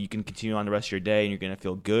you can continue on the rest of your day, and you're gonna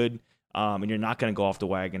feel good, and you're not gonna go off the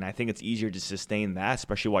wagon. I think it's easier to sustain that,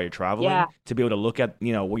 especially while you're traveling, to be able to look at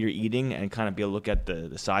what you're eating and kind of be able to look at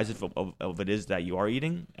the size of it is that you are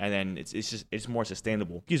eating, and then it's more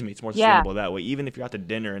sustainable. Excuse me, it's more sustainable that way. Even if you're out to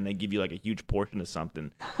dinner and they give you a huge portion of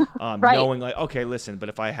something, right. knowing okay, listen, but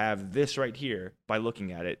if I have this right here, by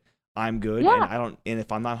looking at it, I'm good, and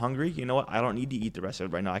if I'm not hungry, you know what? I don't need to eat the rest of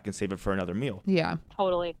it right now. I can save it for another meal. Yeah,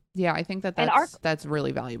 totally. Yeah, I think that's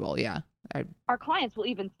really valuable. Yeah, our clients will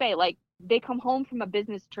even say they come home from a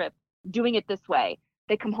business trip doing it this way.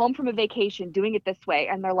 They come home from a vacation doing it this way,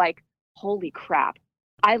 and they're like, "Holy crap,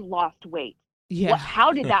 I lost weight. Yeah,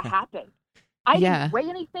 how did that happen? I didn't weigh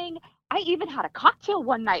anything. I even had a cocktail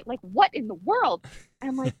one night. Like, what in the world?"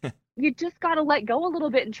 And I'm like, you just got to let go a little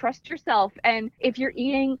bit and trust yourself. And if you're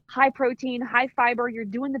eating high protein, high fiber, you're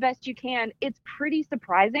doing the best you can. It's pretty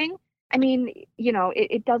surprising I mean,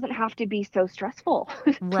 it doesn't have to be so stressful.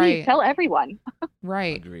 Please Right. tell everyone.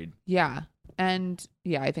 Right. Agreed. Yeah. And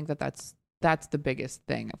yeah, I think that's the biggest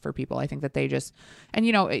thing for people. I think that they just, and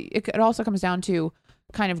it also comes down to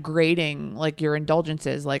kind of grading like your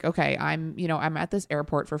indulgences. Like, okay, I'm at this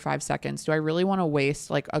airport for 5 seconds. Do I really want to waste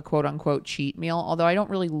like a quote unquote cheat meal? Although I don't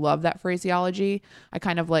really love that phraseology. I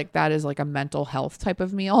kind of like that as like a mental health type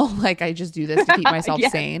of meal. Like I just do this to keep myself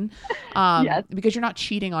Yes. sane. Yes. Because you're not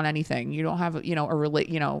cheating on anything. You don't have,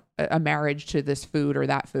 a marriage to this food or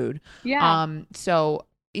that food. Yeah. So,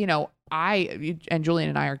 I and Julian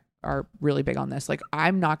and I are really big on this. Like,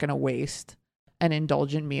 I'm not going to waste an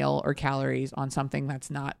indulgent meal or calories on something that's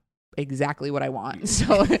not exactly what I want.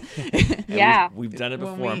 So, Yeah. We've done it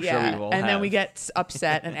when before. I'm sure we've all and then we have. get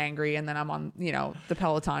upset and angry, and then I'm on, the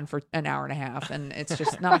Peloton for an hour and a half, and it's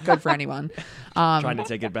just not good for anyone. Trying to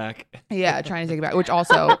take it back. Yeah, trying to take it back, which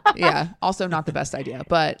also, also not the best idea.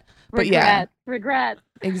 But yeah, Regret.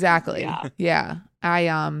 exactly. Yeah.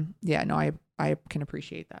 I can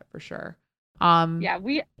appreciate that for sure. Yeah.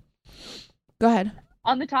 We, Go ahead.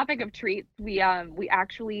 on the topic of treats, we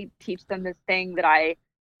actually teach them this thing that I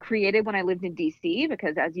created when I lived in DC,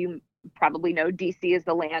 because as you probably know, DC is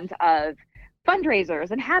the land of fundraisers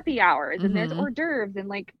and happy hours, and there's hors d'oeuvres, and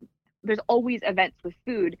like there's always events with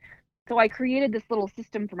food. So I created this little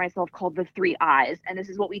system for myself called the 3 I's, and this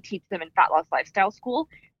is what we teach them in Fat Loss Lifestyle School,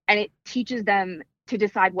 and it teaches them to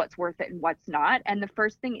decide what's worth it and what's not. And the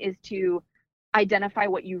first thing is to identify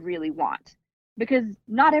what you really want, because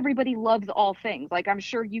not everybody loves all things. Like, I'm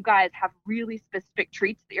sure you guys have really specific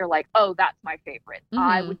treats that you're like, oh, that's my favorite.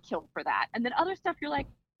 I would kill for that. And then other stuff you're like,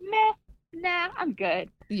 meh, nah, I'm good.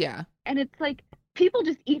 Yeah. And it's like, people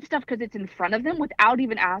just eat stuff because it's in front of them without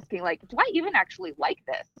even asking, like, do I even actually like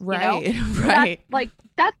this? Right. So Right.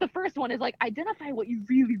 that's the first one, is like, identify what you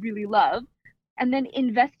really, really love, and then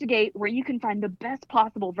investigate where you can find the best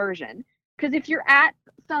possible version. Because if you're at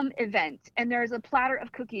some event and there's a platter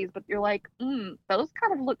of cookies, but you're like, those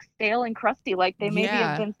kind of look stale and crusty, like they maybe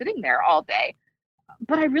have been sitting there all day,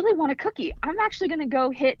 but I really want a cookie, I'm actually going to go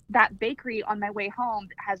hit that bakery on my way home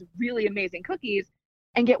that has really amazing cookies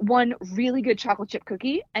and get one really good chocolate chip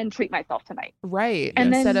cookie and treat myself tonight. Right. And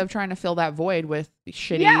Instead then, of trying to fill that void with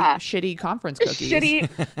shitty conference cookies.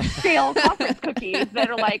 shitty stale conference cookies that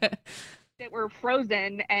are like, that were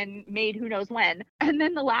frozen and made who knows when. And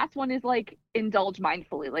then the last one is like, indulge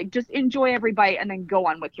mindfully, like just enjoy every bite and then go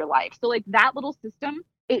on with your life. So like that little system,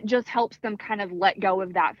 it just helps them kind of let go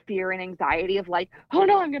of that fear and anxiety of like, oh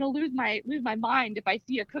no, I'm gonna lose my mind if I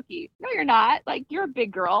see a cookie. No, you're not. Like, you're a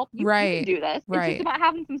big girl. You can do this. It's just about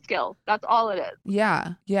having some skills. That's all it is.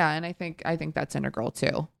 Yeah. And I think that's integral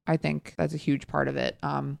too. I think that's a huge part of it.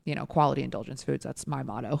 Quality indulgence foods. That's my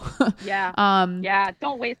motto. Yeah.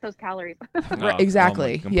 Don't waste those calories.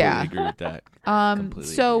 Exactly. I completely agree with that.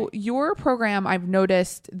 So your program, I've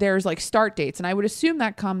noticed there's like start dates, and I would assume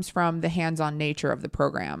that comes from the hands-on nature of the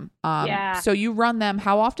program. So you run them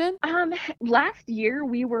how often? Last year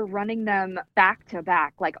we were running them back to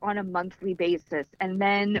back, like on a monthly basis. And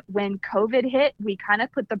then when COVID hit, we kind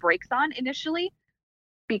of put the brakes on initially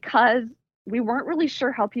because we weren't really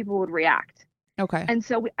sure how people would react. Okay. And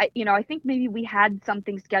so, I think maybe we had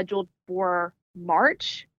something scheduled for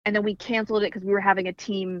March, and then we canceled it because we were having a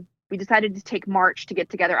team. We decided to take March to get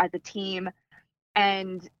together as a team.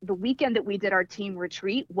 And the weekend that we did our team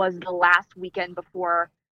retreat was the last weekend before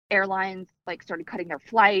airlines like started cutting their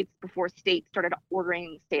flights, before states started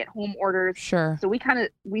ordering stay-at-home orders. Sure. So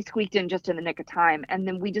we squeaked in just in the nick of time. And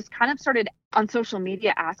then we just kind of started on social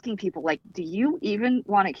media asking people, like, do you even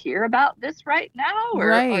want to hear about this right now?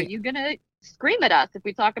 Or are you going to scream at us if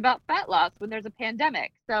we talk about fat loss when there's a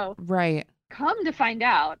pandemic? So come to find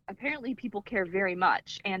out, apparently people care very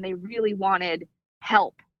much, and they really wanted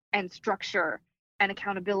help and structure and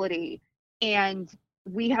accountability. And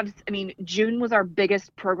June was our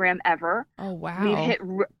biggest program ever. Oh, wow.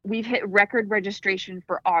 We've hit record registration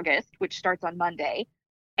for August, which starts on Monday.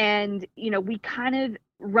 And, we kind of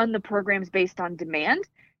run the programs based on demand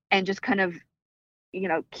and just kind of,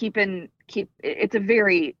 it's a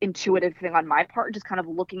very intuitive thing on my part, just kind of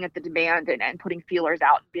looking at the demand and putting feelers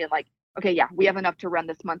out and being like, okay, yeah, we have enough to run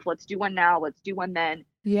this month. Let's do one now. Let's do one then.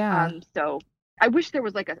 Yeah. So I wish there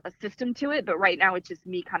was like a system to it, but right now it's just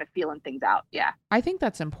me kind of feeling things out. Yeah. I think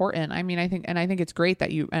that's important. I think it's great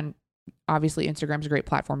that and obviously Instagram's a great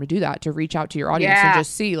platform to do that, to reach out to your audience and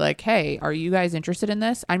just see like, hey, are you guys interested in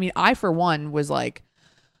this? I, for one, was like,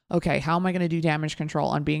 okay, how am I going to do damage control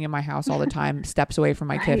on being in my house all the time, steps away from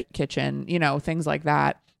my kitchen, things like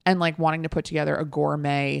that. And like wanting to put together a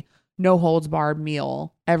gourmet, no holds barred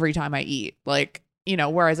meal every time I eat. Like, you know,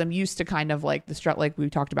 whereas I'm used to kind of like like we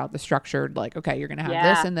talked about the structured, like, okay, you're going to have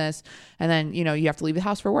Yeah. this and this, and then, you know, you have to leave the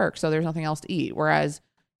house for work. So there's nothing else to eat. Whereas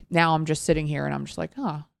now I'm just sitting here and I'm just like,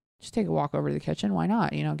 oh, just take a walk over to the kitchen. Why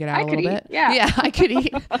not? You know, get out I a could little eat, bit. yeah. Yeah, I could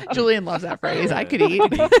eat. Julian loves that phrase. I could eat.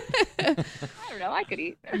 I don't know. I could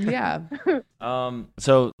eat. Yeah.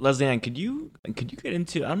 So Leslie Ann, could you get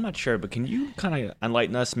into, I'm not sure, but can you kind of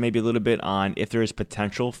enlighten us maybe a little bit on if there is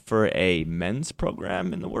potential for a men's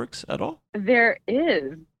program in the works at all? There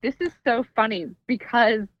is. This is so funny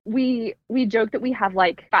because we joke that we have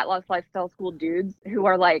like Fat Loss Lifestyle School dudes who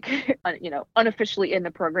are like, you know, unofficially in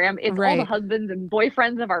the program. It's all the Right. husbands and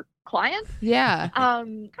boyfriends of our clients. Yeah.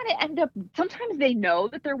 Kind of end up, sometimes they know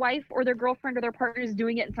that their wife or their girlfriend or their partner is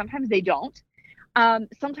doing it, and sometimes they don't.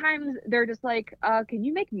 Sometimes they're just like, can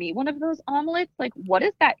you make me one of those omelets? Like, what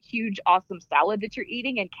is that huge, awesome salad that you're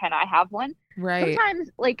eating? And can I have one? Right. Sometimes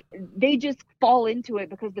like they just fall into it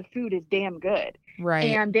because the food is damn good.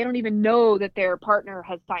 Right. And they don't even know that their partner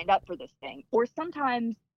has signed up for this thing. Or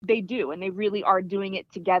sometimes they do, and they really are doing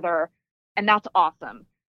it together. And that's awesome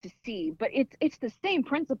to see. But it's the same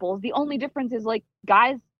principles. The only difference is like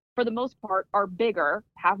guys, for the most part, are bigger,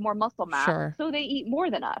 have more muscle mass, Sure. so they eat more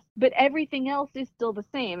than us. But everything else is still the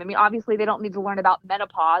same. I mean, obviously they don't need to learn about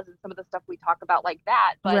menopause and some of the stuff we talk about like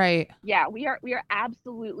that. But Right. yeah, we are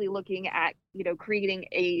absolutely looking at, you know, creating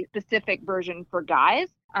a specific version for guys.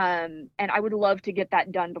 And I would love to get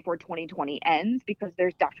that done before 2020 ends because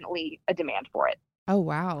there's definitely a demand for it. Oh,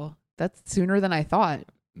 wow. That's sooner than I thought.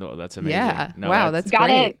 No, that's amazing. Yeah. No, Wow. That's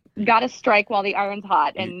great. Gotta strike while the iron's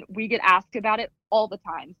hot, and we get asked about it all the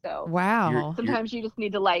time. So Wow. sometimes you just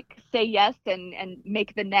need to like say yes and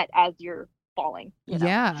make the net as you're falling. You know?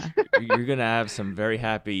 Yeah. you're gonna have some very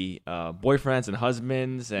happy boyfriends and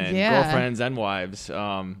husbands and Yeah. girlfriends and wives.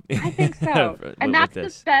 I think so. And that's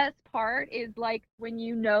this. the best part is like when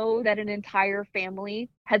you know that an entire family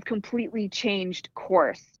has completely changed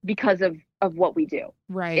course because of what we do.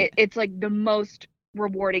 Right. It's like the most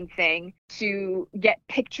rewarding thing to get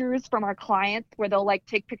pictures from our clients where they'll like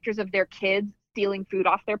take pictures of their kids stealing food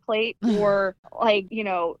off their plate, or like, you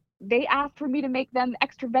know, they ask for me to make them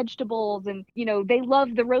extra vegetables, and you know, they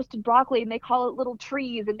love the roasted broccoli and they call it little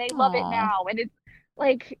trees and they love it Aw. now. And it's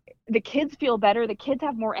like the kids feel better, the kids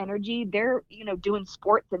have more energy, they're, you know, doing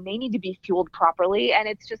sports and they need to be fueled properly. And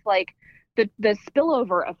it's just like the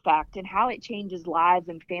spillover effect and how it changes lives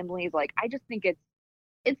and families. Like I just think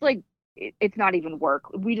it's like it's not even work.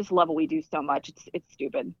 We just love what we do so much. It's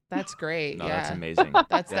stupid. That's great. No, yeah. that's amazing.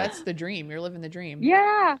 That's the dream. You're living the dream.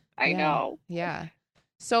 Yeah, I Yeah. know. Yeah.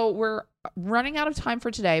 So we're running out of time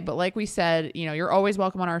for today, but like we said, you know, you're always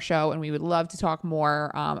welcome on our show, and we would love to talk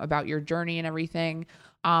more about your journey and everything.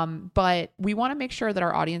 But we want to make sure that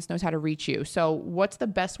our audience knows how to reach you. So what's the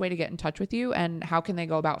best way to get in touch with you, and how can they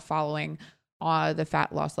go about following the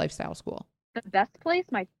Fat Loss Lifestyle School? The best place,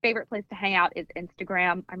 my favorite place to hang out is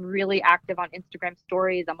Instagram. I'm really active on Instagram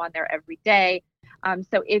stories. I'm on there every day.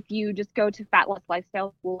 So if you just go to Fat Loss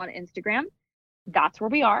Lifestyle School on Instagram, that's where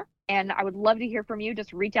we are. And I would love to hear from you.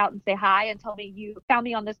 Just reach out and say hi and tell me you found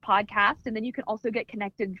me on this podcast. And then you can also get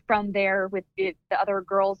connected from there with the other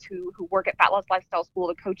girls who work at Fat Loss Lifestyle School,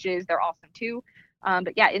 the coaches. They're awesome too.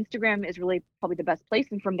 But yeah, Instagram is really probably the best place.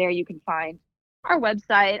 And from there you can find our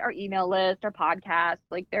website, our email list, our podcast.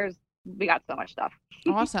 Like we got so much stuff.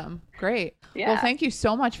 Awesome. Great. Yeah. Well, thank you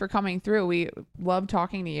so much for coming through. We love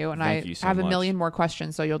talking to you, and Thank I you so have a much. million more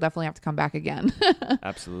questions, so you'll definitely have to come back again.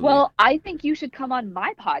 Absolutely. Well, I think you should come on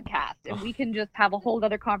my podcast and we can just have a whole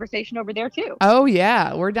other conversation over there too. Oh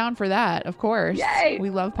yeah, we're down for that. Of course. Yay. We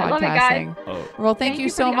love I love it, guys. podcasting. oh, Well, thank you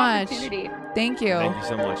for so the much. opportunity. Thank you. thank you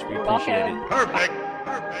so much. We You're appreciate welcome. it.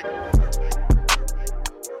 Perfect.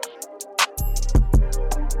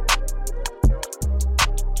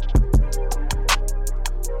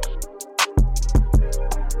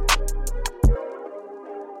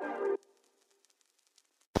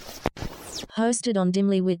 Hosted on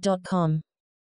dimlywit.com.